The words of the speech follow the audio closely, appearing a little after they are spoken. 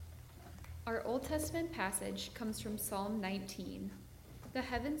Our Old Testament passage comes from Psalm 19. The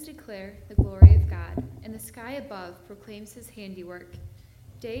heavens declare the glory of God, and the sky above proclaims his handiwork.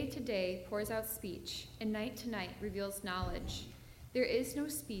 Day to day pours out speech, and night to night reveals knowledge. There is no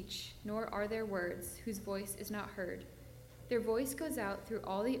speech, nor are there words, whose voice is not heard. Their voice goes out through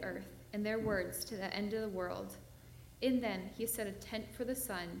all the earth, and their words to the end of the world. In them he has set a tent for the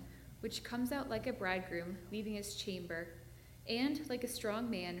sun, which comes out like a bridegroom leaving his chamber, and, like a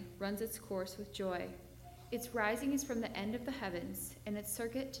strong man, runs its course with joy. Its rising is from the end of the heavens, and its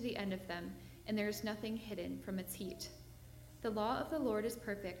circuit to the end of them, and there is nothing hidden from its heat. The law of the Lord is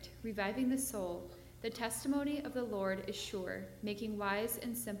perfect, reviving the soul. The testimony of the Lord is sure, making wise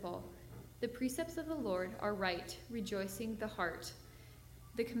and simple. The precepts of the Lord are right, rejoicing the heart.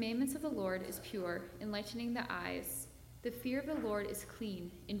 The commandments of the Lord is pure, enlightening the eyes. The fear of the Lord is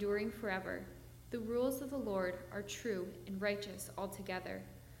clean, enduring forever. The rules of the Lord are true and righteous altogether.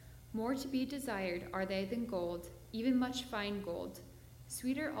 More to be desired are they than gold, even much fine gold,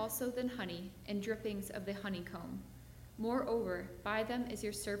 sweeter also than honey and drippings of the honeycomb. Moreover, by them is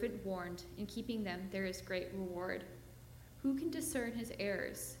your servant warned, in keeping them there is great reward. Who can discern his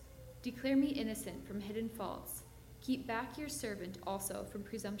errors? Declare me innocent from hidden faults. Keep back your servant also from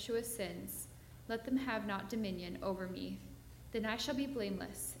presumptuous sins. Let them have not dominion over me. Then I shall be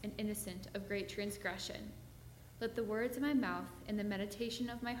blameless and innocent of great transgression. Let the words of my mouth and the meditation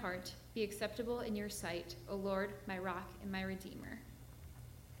of my heart be acceptable in your sight, O Lord, my rock and my redeemer.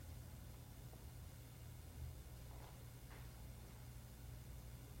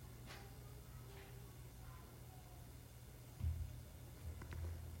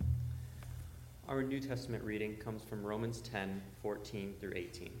 Our New Testament reading comes from Romans 10, 14 through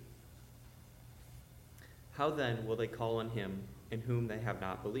 18. How then will they call on him in whom they have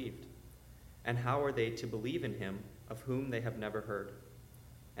not believed? And how are they to believe in him of whom they have never heard?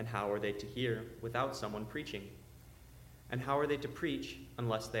 And how are they to hear without someone preaching? And how are they to preach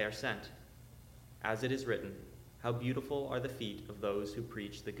unless they are sent? As it is written, how beautiful are the feet of those who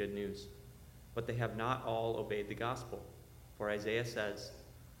preach the good news. But they have not all obeyed the gospel. For Isaiah says,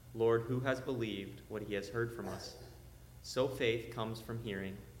 Lord, who has believed what he has heard from us? So faith comes from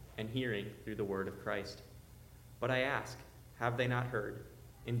hearing, and hearing through the word of Christ. But I ask, have they not heard?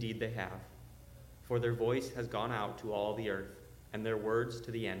 Indeed they have. For their voice has gone out to all the earth, and their words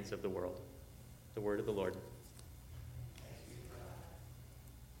to the ends of the world. The word of the Lord.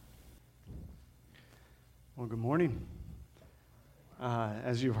 Well, good morning.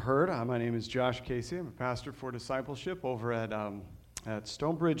 As you've heard, my name is Josh Casey. I'm a pastor for discipleship over at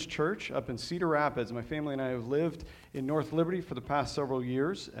Stonebridge Church up in Cedar Rapids. My family and I have lived in North Liberty for the past several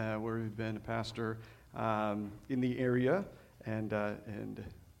years, where we've been a pastor in the area, and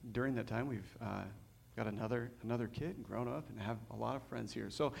during that time we've got another kid, grown up, and have a lot of friends here.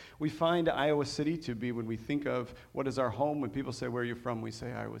 So we find Iowa City to be, when we think of what is our home, when people say, where are you from, we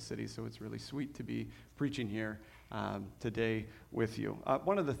say Iowa City. So it's really sweet to be preaching here today with you.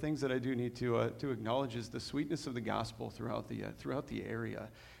 One of the things that I do need to acknowledge is the sweetness of the gospel throughout the area.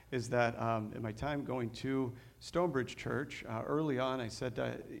 Is that in my time going to Stonebridge Church, early on I said,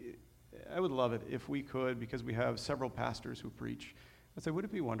 I would love it if we could, because we have several pastors who preach. I said, would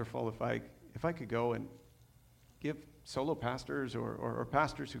it be wonderful if I could go and give solo pastors or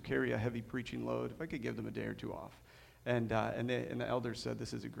pastors who carry a heavy preaching load, if I could give them a day or two off? And the elders said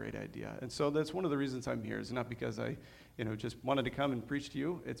this is a great idea. And so that's one of the reasons I'm here. It's not because I just wanted to come and preach to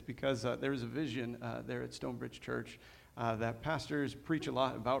you. It's because there's a vision there at Stonebridge Church that pastors preach a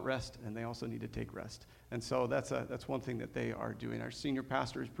lot about rest, and they also need to take rest. And so that's one thing that they are doing. Our senior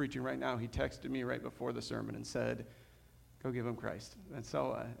pastor is preaching right now. He texted me right before the sermon and said, go give him Christ. And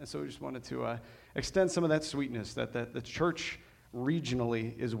so we just wanted to extend some of that sweetness that the church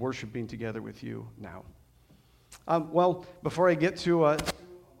regionally is worshiping together with you now. Well, before I get to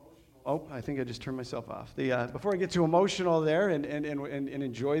I think I just turned myself off. Before I get too emotional there and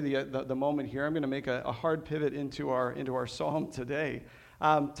enjoy the moment here, I'm going to make a hard pivot into our psalm today.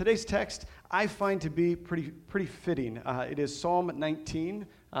 Today's text I find to be pretty fitting. It is Psalm 19.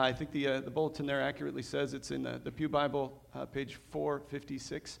 I think the bulletin there accurately says it's in the Pew Bible, page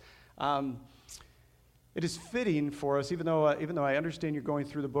 456. It is fitting for us, even though I understand you're going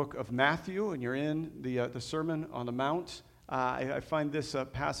through the book of Matthew and you're in the Sermon on the Mount. I find this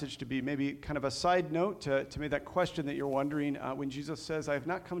passage to be maybe kind of a side note to maybe that question that you're wondering when Jesus says, I have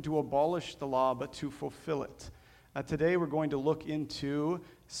not come to abolish the law, but to fulfill it. Today we're going to look into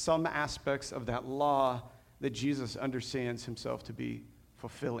some aspects of that law that Jesus understands himself to be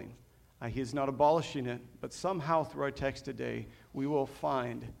fulfilling. He is not abolishing it, but somehow through our text today, we will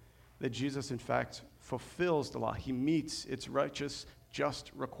find that Jesus, in fact, fulfills the law. He meets its righteous,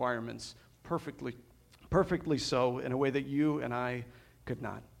 just requirements perfectly so, in a way that you and I could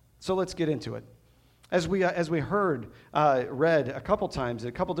not. So let's get into it. As we heard, read a couple times in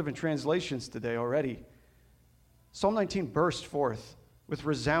a couple different translations today already, Psalm 19 burst forth with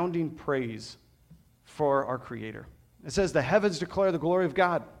resounding praise for our Creator. It says, the heavens declare the glory of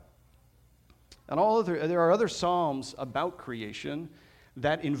God. And there are other psalms about creation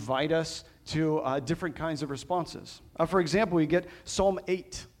that invite us to different kinds of responses. For example, we get Psalm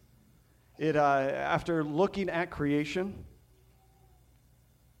 8. After looking at creation,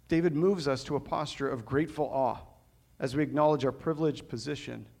 David moves us to a posture of grateful awe as we acknowledge our privileged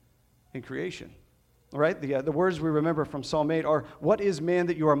position in creation. All right? The words we remember from Psalm 8 are, what is man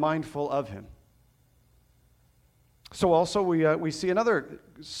that you are mindful of him? So also we see another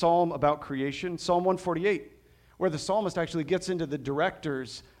psalm about creation, Psalm 148, where the psalmist actually gets into the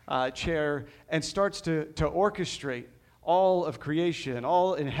director's chair and starts to orchestrate all of creation,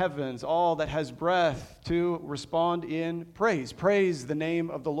 all in heavens, all that has breath, to respond in praise. Praise the name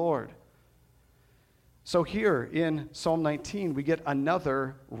of the Lord. So here in Psalm 19, we get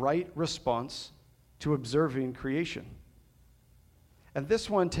another right response to observing creation. And this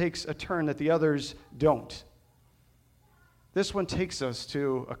one takes a turn that the others don't. This one takes us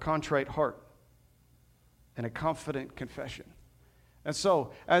to a contrite heart and a confident confession. And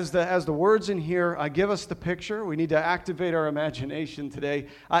so, as the words in here give us the picture, we need to activate our imagination today.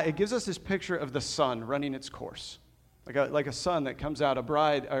 It gives us this picture of the sun running its course, like a sun that comes out, a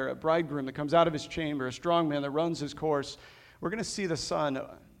bridegroom that comes out of his chamber, a strong man that runs his course. We're going to see the sun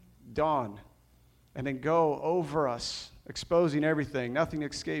dawn and then go over us, exposing everything. Nothing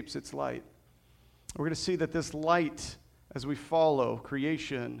escapes its light. We're going to see that this light, as we follow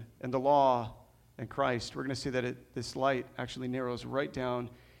creation and the law and Christ, we're going to see that this light actually narrows right down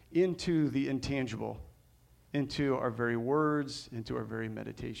into the intangible, into our very words, into our very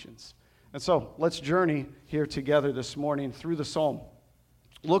meditations. And so let's journey here together this morning through the psalm,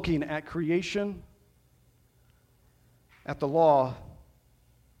 looking at creation, at the law,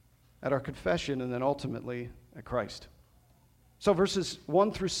 at our confession, and then ultimately at Christ. So verses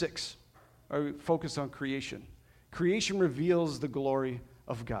 1 through 6 are focused on creation. Creation reveals the glory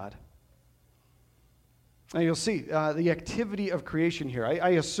of God. And you'll see the activity of creation here.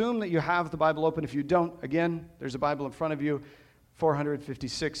 I assume that you have the Bible open. If you don't, again, there's a Bible in front of you.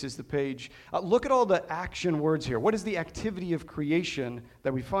 456 is the page. Look at all the action words here. What is the activity of creation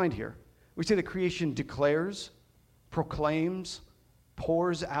that we find here? We say that creation declares, proclaims,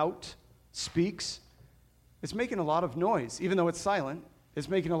 pours out, speaks. It's making a lot of noise. Even though it's silent, it's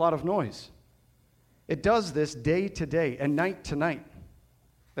making a lot of noise. It does this day to day and night to night.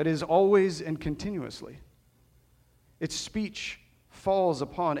 That is, always and continuously. Its speech falls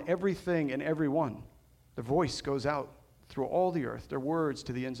upon everything and everyone. The voice goes out through all the earth, their words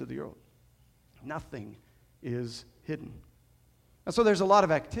to the ends of the earth. Nothing is hidden. And so there's a lot of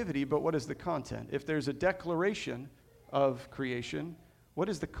activity, but what is the content? If there's a declaration of creation, what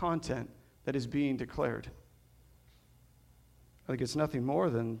is the content that is being declared? I think it's nothing more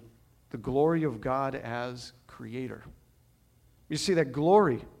than the glory of God as creator. You see, that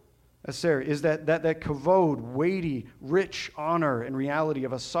glory, Sarah, is that kavod, weighty, rich honor and reality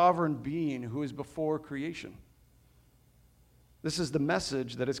of a sovereign being who is before creation. This is the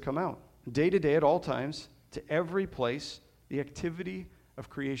message that has come out. Day to day, at all times, to every place, the activity of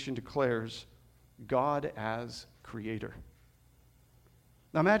creation declares God as creator.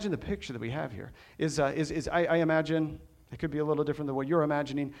 Now imagine the picture that we have here. I imagine, it could be a little different than what you're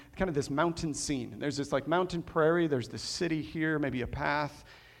imagining, kind of this mountain scene. There's this like mountain prairie, there's this city here, maybe a path,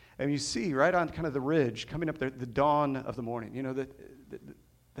 and you see right on kind of the ridge, coming up there, the dawn of the morning. You know,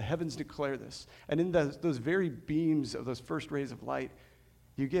 the heavens declare this. And in those very beams of those first rays of light,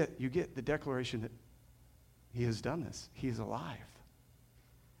 you get the declaration that he has done this. He is alive.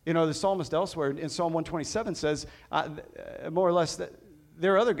 You know, the psalmist elsewhere in Psalm 127 says, more or less, that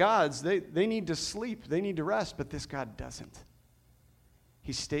there are other gods, they need to sleep, they need to rest, but this God doesn't.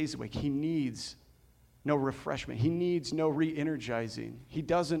 He stays awake. He needs no refreshment. He needs no re-energizing. He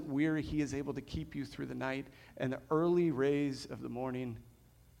doesn't weary. He is able to keep you through the night. And the early rays of the morning,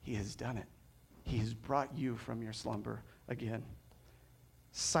 he has done it. He has brought you from your slumber again.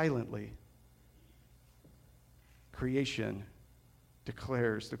 Silently, creation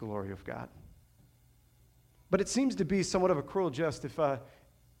declares the glory of God. But it seems to be somewhat of a cruel jest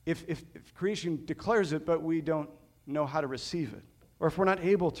if creation declares it, but we don't know how to receive it, or if we're not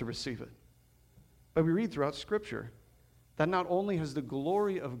able to receive it. But we read throughout Scripture that not only has the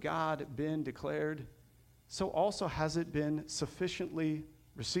glory of God been declared, so also has it been sufficiently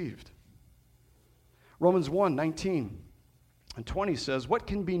received. Romans 1:19 And 20 says, what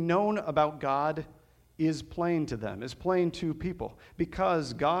can be known about God is plain to them, is plain to people,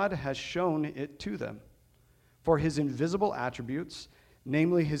 because God has shown it to them. For his invisible attributes,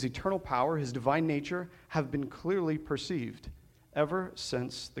 namely his eternal power, his divine nature, have been clearly perceived ever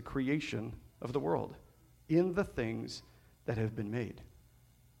since the creation of the world in the things that have been made.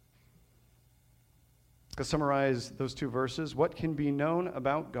 To summarize those two verses, what can be known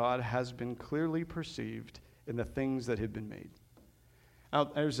about God has been clearly perceived in the things that have been made. Now,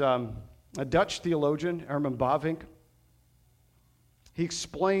 there's a Dutch theologian, Herman Bavinck. He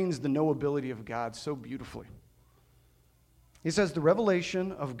explains the knowability of God so beautifully. He says, the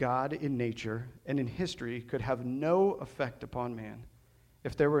revelation of God in nature and in history could have no effect upon man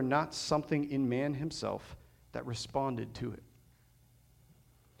if there were not something in man himself that responded to it.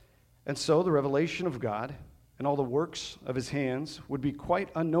 And so the revelation of God and all the works of his hands would be quite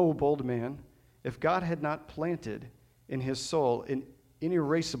unknowable to man if God had not planted in his soul an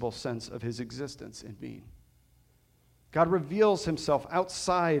inerasable sense of his existence and being. God reveals himself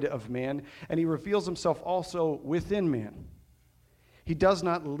outside of man, and he reveals himself also within man. He does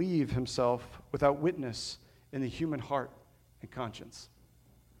not leave himself without witness in the human heart and conscience.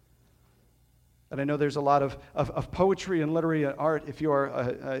 And I know there's a lot of poetry and literary art.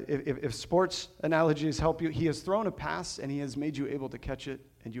 If sports analogies help you, he has thrown a pass and he has made you able to catch it,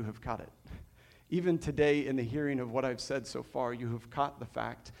 and you have caught it. Even today, in the hearing of what I've said so far, you have caught the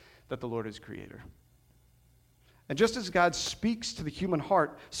fact that the Lord is creator. And just as God speaks to the human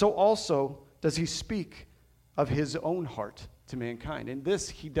heart, so also does he speak of his own heart to mankind. And this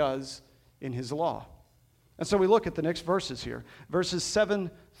he does in his law. And so we look at the next verses here, verses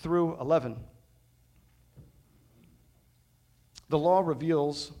 7 through 11. The law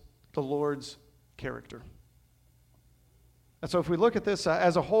reveals the Lord's character. And so if we look at this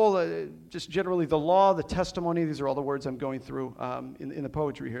as a whole, just generally the law, the testimony, these are all the words I'm going through in the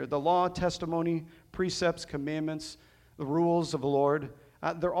poetry here. The law, testimony, precepts, commandments, the rules of the Lord,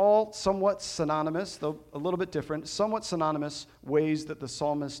 they're all somewhat synonymous, though a little bit different, somewhat synonymous ways that the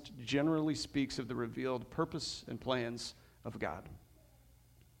psalmist generally speaks of the revealed purpose and plans of God.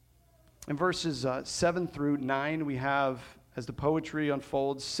 In verses 7 through 9, we have, as the poetry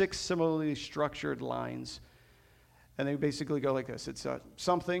unfolds, 6 similarly structured lines. And they basically go like this. It's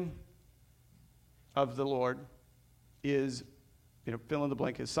something of the Lord is, fill in the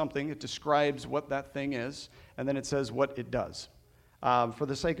blank is something. It describes what that thing is, and then it says what it does. For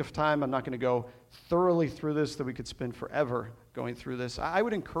the sake of time, I'm not going to go thoroughly through this, that we could spend forever going through this. I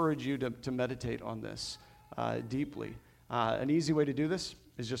would encourage you to meditate on this deeply. An easy way to do this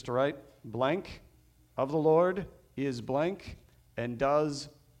is just to write blank of the Lord is blank and does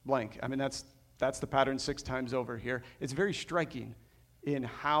blank. I mean, that's the pattern 6 times over here. It's very striking in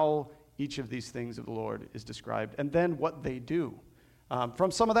how each of these things of the Lord is described, and then what they do.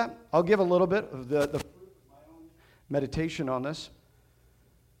 From some of that, I'll give a little bit of the fruit of my own meditation on this.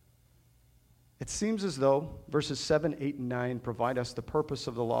 It seems as though verses 7, 8, and 9 provide us the purpose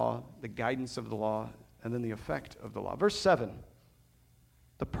of the law, the guidance of the law, and then the effect of the law. Verse 7,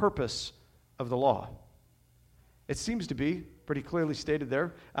 the purpose of the law. It seems to be pretty clearly stated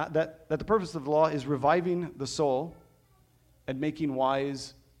there that the purpose of the law is reviving the soul and making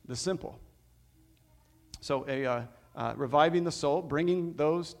wise the simple. So reviving the soul, bringing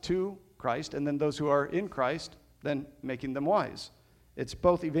those to Christ, and then those who are in Christ, then making them wise. It's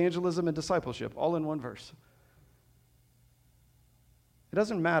both evangelism and discipleship, all in one verse. It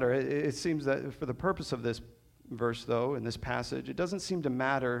doesn't matter. It seems that for the purpose of this verse, though, in this passage, it doesn't seem to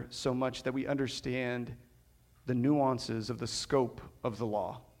matter so much that we understand the nuances of the scope of the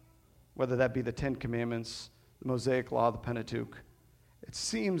law, whether that be the 10 Commandments, the Mosaic Law, the Pentateuch. It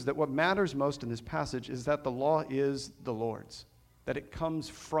seems that what matters most in this passage is that the law is the Lord's, that it comes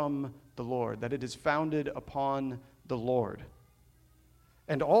from the Lord, that it is founded upon the Lord,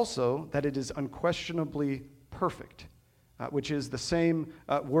 and also that it is unquestionably perfect, which is the same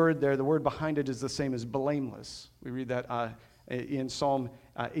word there. The word behind it is the same as blameless. We read that in Psalm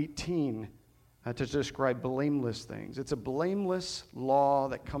 18, to describe blameless things. It's a blameless law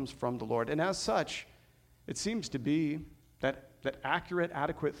that comes from the Lord. And as such, it seems to be that accurate,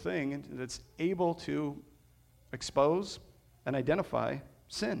 adequate thing that's able to expose and identify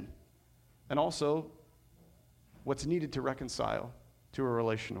sin, and also what's needed to reconcile to a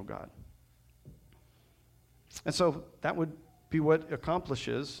relational God. And so that would be what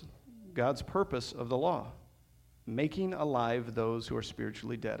accomplishes God's purpose of the law, making alive those who are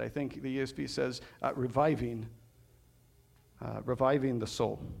spiritually dead. I think the ESV says reviving the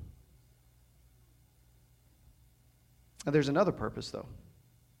soul. And there's another purpose, though.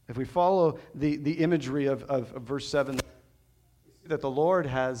 If we follow the imagery of verse 7, that the Lord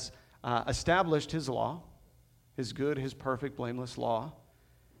has established his law, his good, his perfect, blameless law.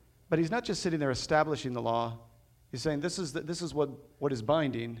 But he's not just sitting there establishing the law. He's saying this is what is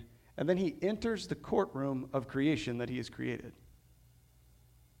binding. And then he enters the courtroom of creation that he has created.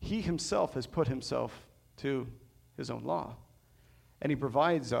 He himself has put himself to his own law. And he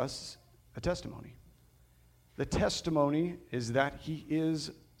provides us a testimony. The testimony is that he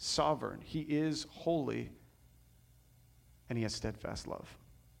is sovereign, he is holy, and he has steadfast love.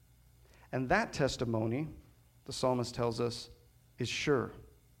 And that testimony, the psalmist tells us, is sure,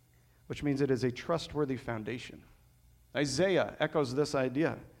 which means it is a trustworthy foundation. Isaiah echoes this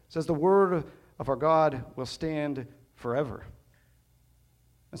idea. It says, the word of our God will stand forever.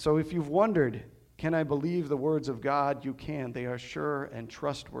 And so if you've wondered, can I believe the words of God? You can. They are sure and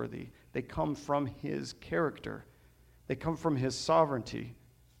trustworthy. They come from his character. They come from his sovereignty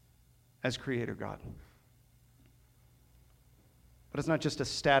as Creator God. But it's not just a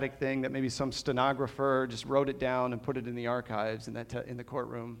static thing that maybe some stenographer just wrote it down and put it in the archives in the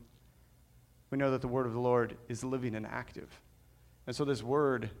courtroom. We know that the word of the Lord is living and active. And so this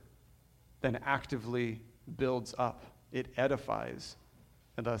word then actively builds up. It edifies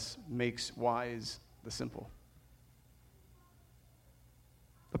and thus makes wise the simple.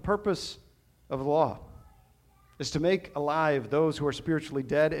 The purpose of the law is to make alive those who are spiritually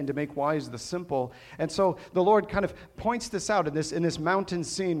dead and to make wise the simple. And so the Lord kind of points this out in this mountain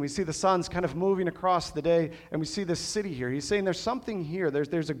scene. We see the sun's kind of moving across the day, and we see this city here. He's saying there's something here.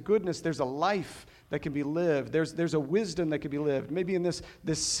 There's a goodness, there's a life that can be lived. There's a wisdom that can be lived. Maybe in this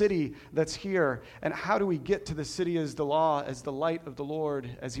city that's here. And how do we get to the city as the law, as the light of the Lord,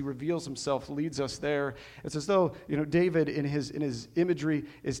 as he reveals himself, leads us there? It's as though, David in his imagery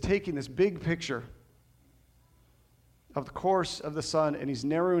is taking this big picture of the course of the sun, and he's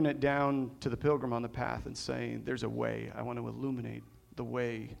narrowing it down to the pilgrim on the path and saying, there's a way. I want to illuminate the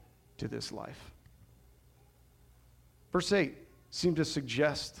way to this life. Verse 8 seems to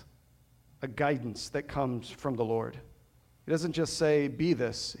suggest a guidance that comes from the Lord. He doesn't just say, be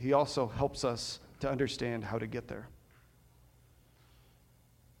this. He also helps us to understand how to get there.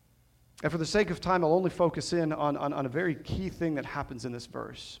 And for the sake of time, I'll only focus in on a very key thing that happens in this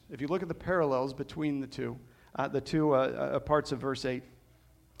verse. If you look at the parallels between the two parts of verse 8,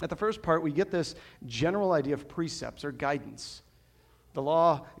 at the first part, we get this general idea of precepts or guidance. The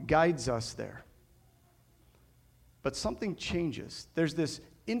law guides us there. But something changes. There's this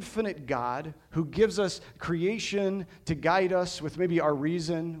infinite God who gives us creation to guide us with maybe our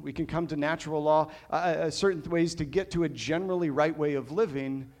reason. We can come to natural law, certain ways to get to a generally right way of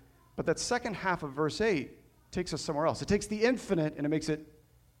living. But that second half of verse 8 takes us somewhere else. It takes the infinite and it makes it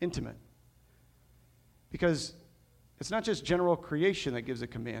intimate. Because it's not just general creation that gives a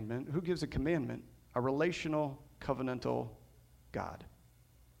commandment. Who gives a commandment? A relational, covenantal God.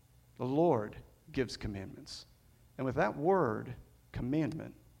 The Lord gives commandments. And with that word,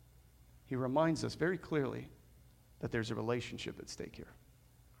 commandment, he reminds us very clearly that there's a relationship at stake here.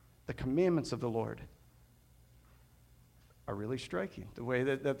 The commandments of the Lord are really striking, the way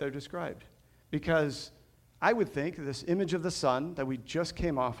that they're described. Because I would think this image of the sun that we just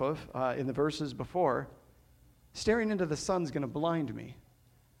came off of in the verses before, staring into the sun is going to blind me.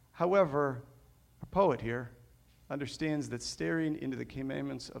 However, a poet here understands that staring into the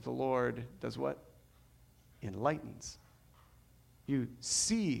commandments of the Lord does what? Enlightens. You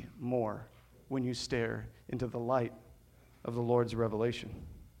see more when you stare into the light of the Lord's revelation.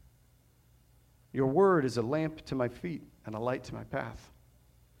 Your word is a lamp to my feet and a light to my path.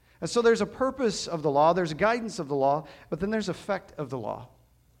 And so there's a purpose of the law, there's a guidance of the law, but then there's effect of the law.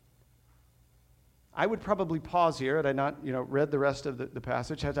 I would probably pause here had I not read the rest of the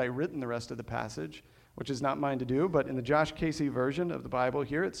passage, had I written the rest of the passage, which is not mine to do, but in the Josh Casey version of the Bible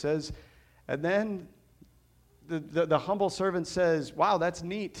here, it says, and then the humble servant says, wow, that's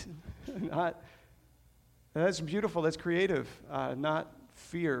neat. That's beautiful, that's creative, not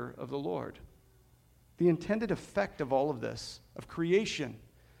fear of the Lord. The intended effect of all of this, of creation,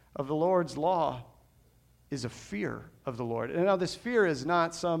 of the Lord's law, is a fear of the Lord. And now this fear is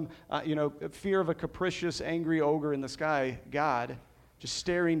not some, fear of a capricious, angry ogre in the sky, God, just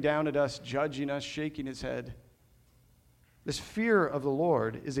staring down at us, judging us, shaking his head. This fear of the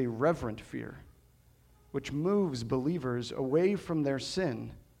Lord is a reverent fear, which moves believers away from their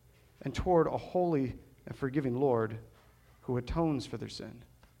sin and toward a holy and forgiving Lord who atones for their sin.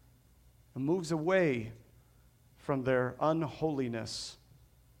 And moves away from their unholiness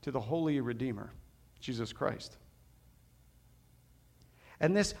to the holy Redeemer, Jesus Christ.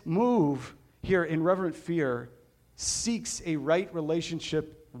 And this move here in reverent fear seeks a right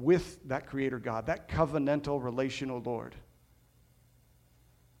relationship with that Creator God, that covenantal relational Lord.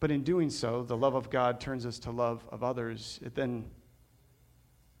 But in doing so, the love of God turns us to love of others. It then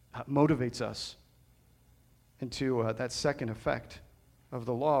motivates us into that second effect of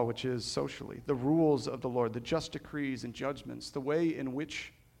the law, which is socially. The rules of the Lord, the just decrees and judgments, the way in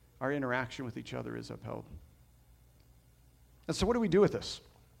which our interaction with each other is upheld. And so what do we do with this?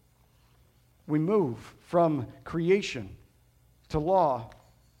 We move from creation to law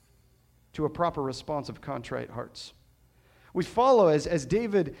to a proper response of contrite hearts. We follow, as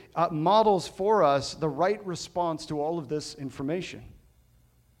David models for us, the right response to all of this information.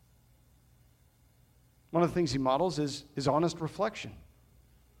 One of the things he models is honest reflection.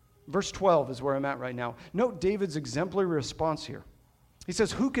 Verse 12 is where I'm at right now. Note David's exemplary response here. He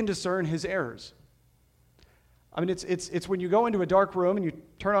says, who can discern his errors? I mean, it's when you go into a dark room and you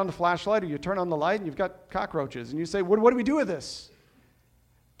turn on the flashlight or you turn on the light and you've got cockroaches and you say, what do we do with this?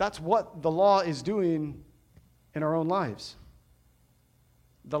 That's what the law is doing in our own lives.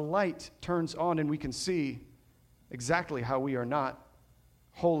 The light turns on and we can see exactly how we are not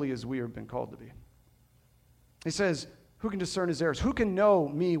holy as we have been called to be. He says, who can discern his errors? Who can know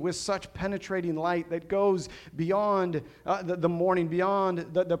me with such penetrating light that goes beyond the morning, beyond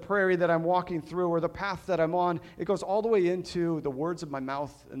the prairie that I'm walking through or the path that I'm on? It goes all the way into the words of my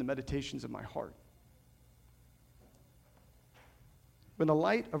mouth and the meditations of my heart. When the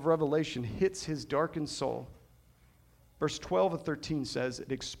light of revelation hits his darkened soul, verse 12 of 13 says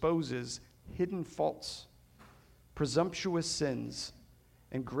it exposes hidden faults, presumptuous sins,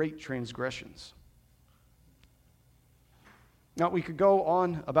 and great transgressions. Now, we could go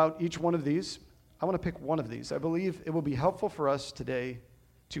on about each one of these. I want to pick one of these. I believe it will be helpful for us today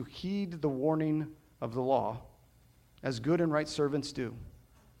to heed the warning of the law, as good and right servants do,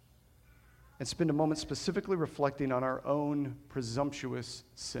 and spend a moment specifically reflecting on our own presumptuous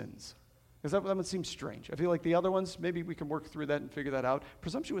sins. Because that would seem strange. I feel like the other ones, maybe we can work through that and figure that out.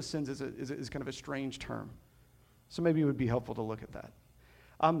 Presumptuous sins is kind of a strange term. So maybe it would be helpful to look at that.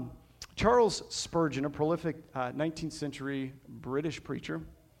 Charles Spurgeon, a prolific 19th century British preacher,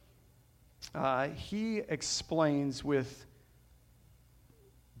 he explains with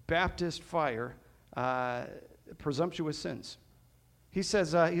Baptist fire presumptuous sins. He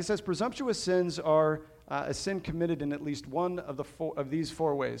says presumptuous sins are a sin committed in at least one of these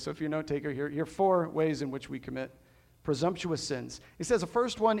four ways. So if you're a note taker, here are four ways in which we commit presumptuous sins. He says the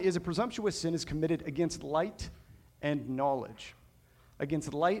first one is a presumptuous sin is committed against light and knowledge.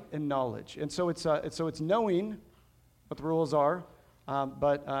 Against light and knowledge. And so it's knowing what the rules are,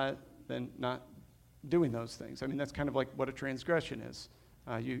 but then not doing those things. I mean, that's kind of like what a transgression is.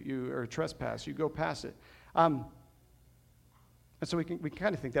 You or a trespass, you go past it. And so we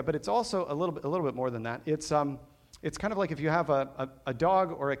kind of think that, but it's also a little bit more than that. It's kind of like if you have a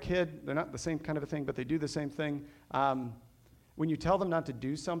dog or a kid, they're not the same kind of a thing, but they do the same thing. When you tell them not to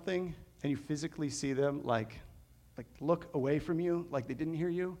do something and you physically see them like look away from you, like they didn't hear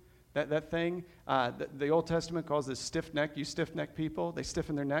you, that thing, the Old Testament calls this stiff neck. You stiff neck people, they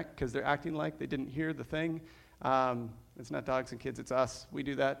stiffen their neck because they're acting like they didn't hear the thing. It's not dogs and kids, it's us. We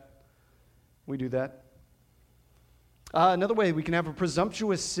do that. Another way we can have a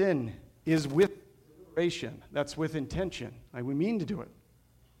presumptuous sin is with deliberation. That's with intention. Like we mean to do it.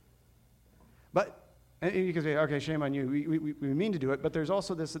 But, and you can say, okay, shame on you. We mean to do it, but there's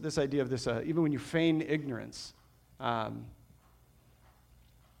also this idea of this, even when you feign ignorance. I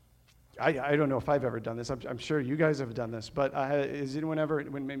don't know if I've ever done this. I'm sure you guys have done this, but has anyone ever,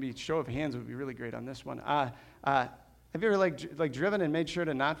 when maybe show of hands would be really great on this one. Have you ever like driven and made sure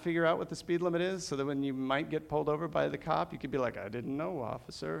to not figure out what the speed limit is so that when you might get pulled over by the cop, you could be like, I didn't know,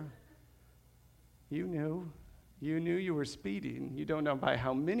 officer. You knew you were speeding. You don't know by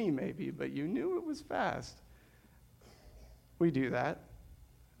how many maybe, but you knew it was fast. We do that.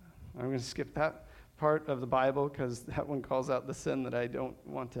 I'm going to skip that part of the Bible because that one calls out the sin that I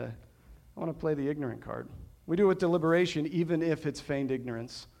want to play the ignorant card. We do it with deliberation even if it's feigned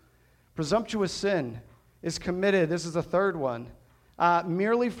ignorance. Presumptuous sin is committed, this is the third one,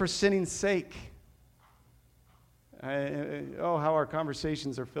 merely for sinning's sake. How our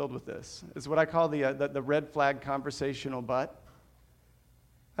conversations are filled with this. It's what I call the red flag conversational butt.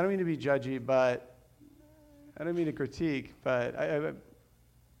 I don't mean to be judgy, but I don't mean to critique, but I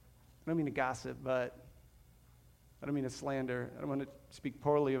don't mean to gossip, but I don't mean to slander. I don't want to speak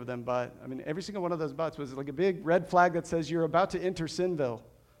poorly of them, but I mean, every single one of those butts was like a big red flag that says you're about to enter Sinville.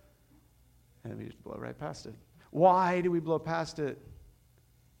 And we just blow right past it. Why do we blow past it?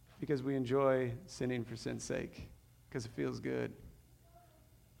 Because we enjoy sinning for sin's sake, because it feels good.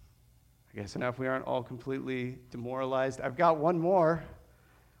 I guess enough, we aren't all completely demoralized. I've got one more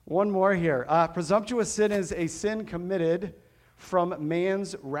here. Presumptuous sin is a sin committed from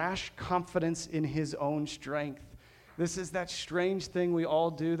man's rash confidence in his own strength. This is that strange thing we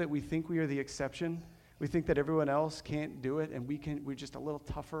all do, that we think we are the exception. We think that everyone else can't do it, and we're just a little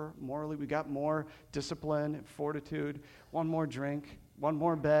tougher morally. We got more discipline and fortitude. One more drink, one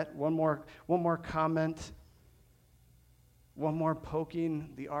more bet, one more comment, one more poking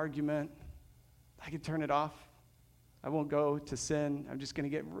the argument. I can turn it off. I won't go to sin. I'm just going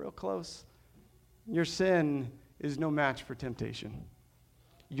to get real close. Your sin is no match for temptation.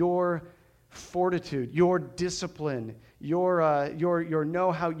 Your fortitude, your discipline, your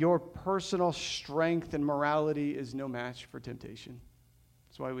know-how, your personal strength and morality is no match for temptation.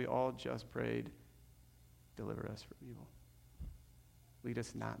 That's why we all just prayed, deliver us from evil. Lead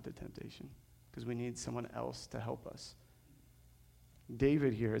us not into temptation, because we need someone else to help us.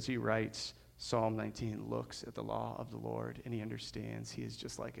 David here, as he writes Psalm 19, looks at the law of the Lord, and he understands he is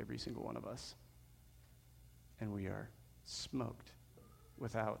just like every single one of us. And we are smoked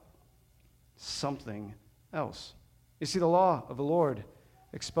without something else. You see, the law of the Lord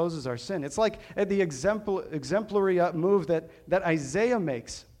exposes our sin. It's like the exemplary move that Isaiah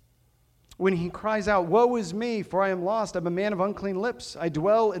makes when he cries out, "Woe is me, for I am lost. I'm a man of unclean lips. I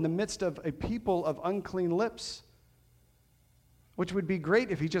dwell in the midst of a people of unclean lips." Which would be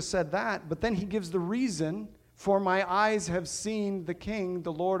great if he just said that, but then he gives the reason, "For my eyes have seen the King,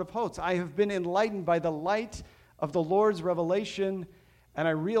 the Lord of hosts." I have been enlightened by the light of the Lord's revelation, and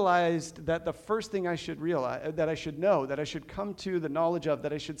I realized that the first thing I should realize, that I should know, that I should come to the knowledge of,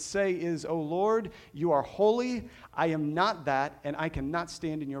 that I should say is, "O Lord, you are holy. I am not that, and I cannot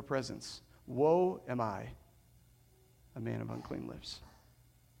stand in your presence. Woe am I, a man of unclean lips."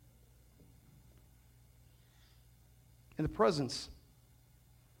 In the presence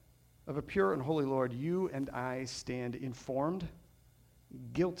of a pure and holy Lord, you and I stand informed,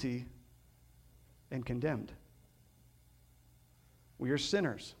 guilty, and condemned. We are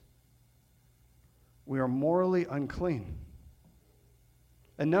sinners. We are morally unclean.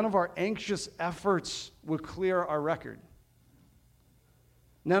 And none of our anxious efforts will clear our record.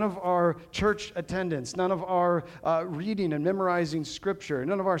 None of our church attendance, none of our reading and memorizing Scripture,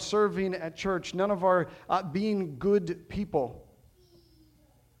 none of our serving at church, none of our being good people,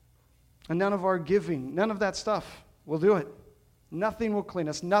 and none of our giving, none of that stuff will do it. Nothing will clean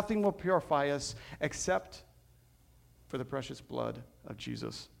us, nothing will purify us except for the precious blood of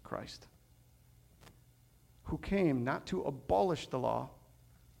Jesus Christ, who came not to abolish the law,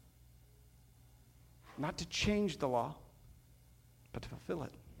 not to change the law, but to fulfill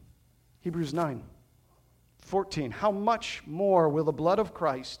it. Hebrews 9:14. How much more will the blood of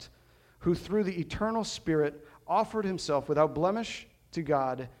Christ, who through the eternal Spirit offered himself without blemish to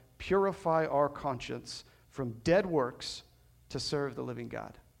God, purify our conscience from dead works to serve the living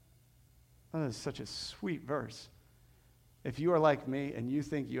God? That is such a sweet verse. If you are like me and you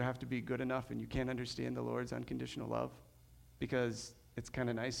think you have to be good enough and you can't understand the Lord's unconditional love because it's kind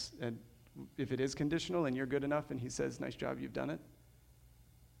of nice, and if it is conditional and you're good enough and he says, "Nice job, you've done it,"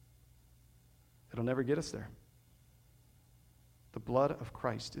 it'll never get us there. The blood of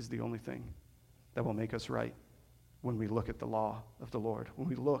Christ is the only thing that will make us right when we look at the law of the Lord, when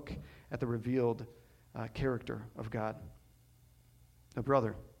we look at the revealed character of God. Now,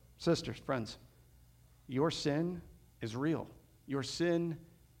 brother, sisters, friends, your sin is real. Your sin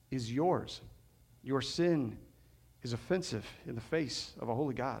is yours. Your sin is offensive in the face of a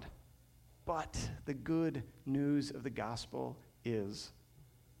holy God. But the good news of the gospel is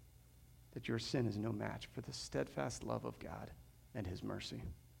that your sin is no match for the steadfast love of God and his mercy.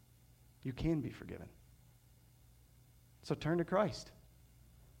 You can be forgiven. So turn to Christ.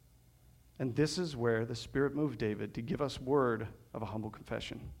 And this is where the Spirit moved David to give us word of a humble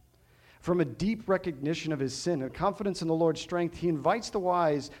confession. From a deep recognition of his sin and confidence in the Lord's strength, he invites the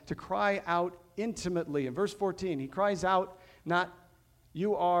wise to cry out intimately. In verse 14, he cries out, not,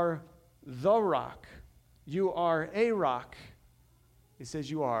 "You are the rock. You are a rock." He says,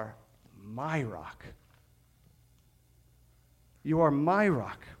 "You are my rock. You are my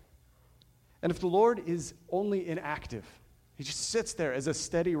rock." And if the Lord is only inactive, he just sits there as a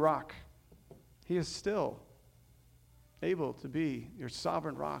steady rock, he is still able to be your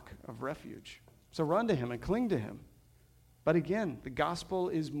sovereign rock of refuge. So run to him and cling to him. But again, the gospel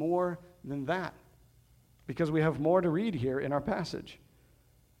is more than that, because we have more to read here in our passage.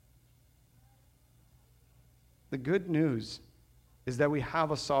 The good news is that we have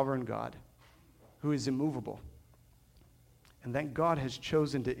a sovereign God who is immovable, and that God has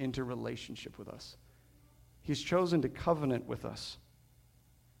chosen to enter relationship with us. He's chosen to covenant with us.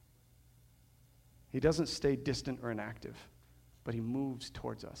 He doesn't stay distant or inactive, but he moves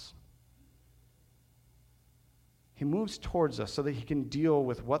towards us. He moves towards us so that he can deal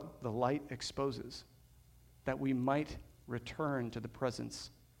with what the light exposes, that we might return to the presence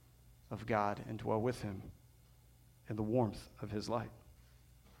of God and dwell with him in the warmth of his light.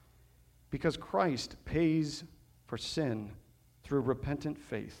 Because Christ pays for sin through repentant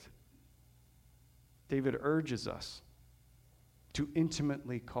faith, David urges us to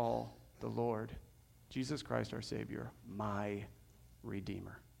intimately call the Lord, Jesus Christ our Savior, my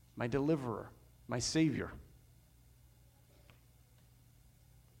Redeemer, my Deliverer, my Savior.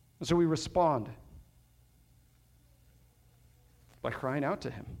 And so we respond by crying out to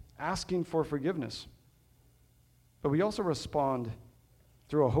him, asking for forgiveness. But we also respond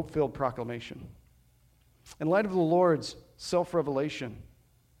through a hope-filled proclamation. In light of the Lord's self-revelation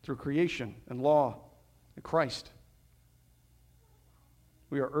through creation and law and Christ,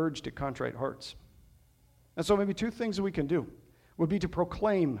 we are urged to contrite hearts. And so maybe two things that we can do would be to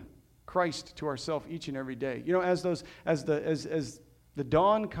proclaim Christ to ourselves each and every day. You know, as the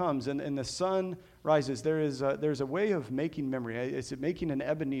dawn comes and the sun rises, there's a way of making memory. It's making an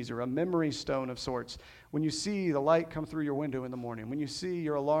Ebenezer, a memory stone of sorts. When you see the light come through your window in the morning, when you see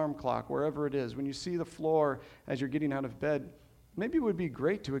your alarm clock, wherever it is, when you see the floor as you're getting out of bed, maybe it would be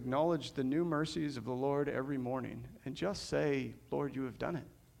great to acknowledge the new mercies of the Lord every morning and just say, Lord, you have done it.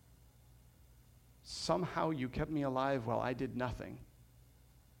 Somehow you kept me alive while I did nothing,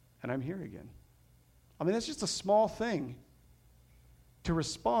 and I'm here again. I mean, that's just a small thing to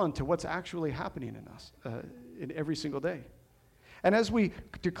respond to what's actually happening in us in every single day. And as we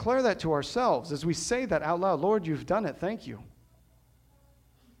declare that to ourselves, as we say that out loud, Lord, you've done it, thank you.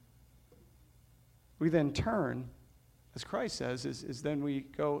 We then turn, as Christ says, is then we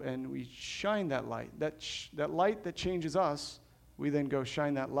go and we shine that light. That light that changes us, we then go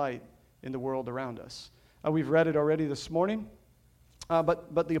shine that light in the world around us. We've read it already this morning,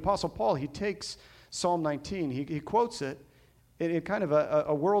 but the Apostle Paul, he takes Psalm 19, he quotes it in kind of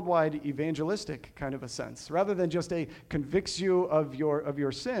a worldwide evangelistic kind of a sense. Rather than just convicts you of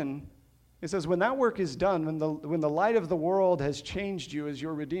your sin, it says, when that work is done, when the light of the world has changed you as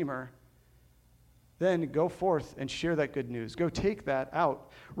your Redeemer, then go forth and share that good news. Go take that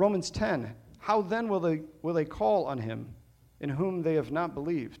out. Romans 10, how then will they call on him in whom they have not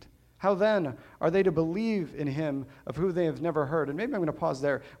believed? How then are they to believe in him of who they have never heard? And maybe I'm going to pause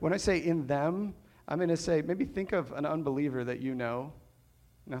there. When I say in them, I'm going to say, maybe think of an unbeliever that you know.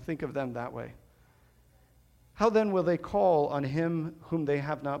 Now think of them that way. How then will they call on him whom they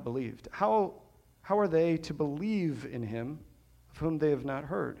have not believed? How are they to believe in him of whom they have not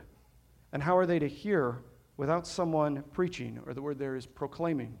heard? And how are they to hear without someone preaching? Or the word there is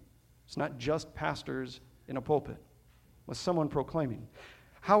proclaiming. It's not just pastors in a pulpit. With someone proclaiming.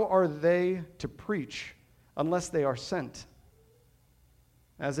 How are they to preach unless they are sent?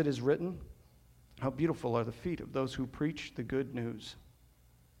 As it is written, how beautiful are the feet of those who preach the good news,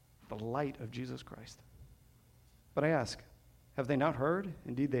 the light of Jesus Christ. But I ask, have they not heard?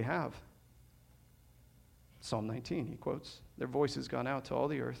 Indeed they have. Psalm 19, he quotes, their voice has gone out to all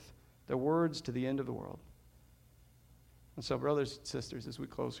the earth, their words to the end of the world. And so, brothers and sisters, as we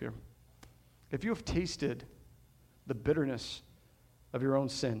close here, if you have tasted the bitterness of your own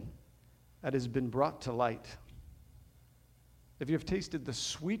sin that has been brought to light, if you have tasted the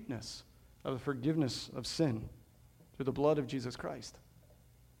sweetness of the forgiveness of sin through the blood of Jesus Christ,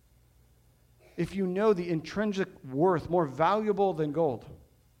 if you know the intrinsic worth more valuable than gold,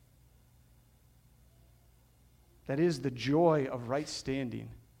 that is the joy of right standing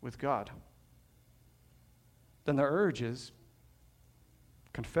with God, then the urge is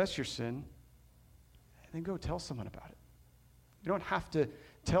confess your sin and then go tell someone about it. You don't have to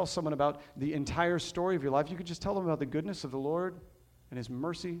tell someone about the entire story of your life. You can just tell them about the goodness of the Lord and his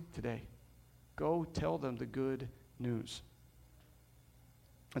mercy today. Go tell them the good news.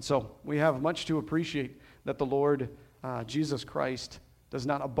 And so we have much to appreciate that the Lord Jesus Christ does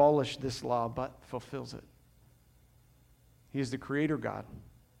not abolish this law but fulfills it. He is the Creator God.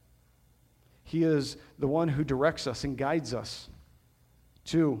 He is the one who directs us and guides us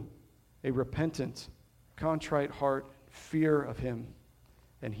to a repentant, contrite heart, fear of him.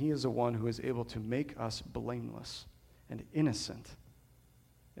 And he is the one who is able to make us blameless and innocent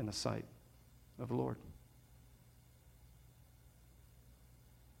in the sight of the Lord.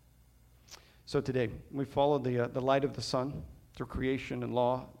 So today, we follow the light of the sun through creation and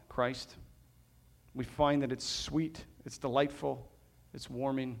law, Christ. We find that it's sweet, it's delightful, it's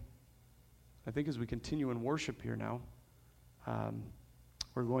warming. I think as we continue in worship here now,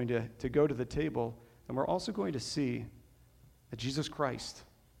 we're going to go to the table, and we're also going to see that Jesus Christ,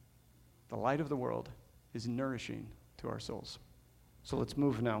 the light of the world, is nourishing to our souls. So let's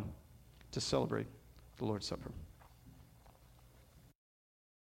move now to celebrate the Lord's Supper.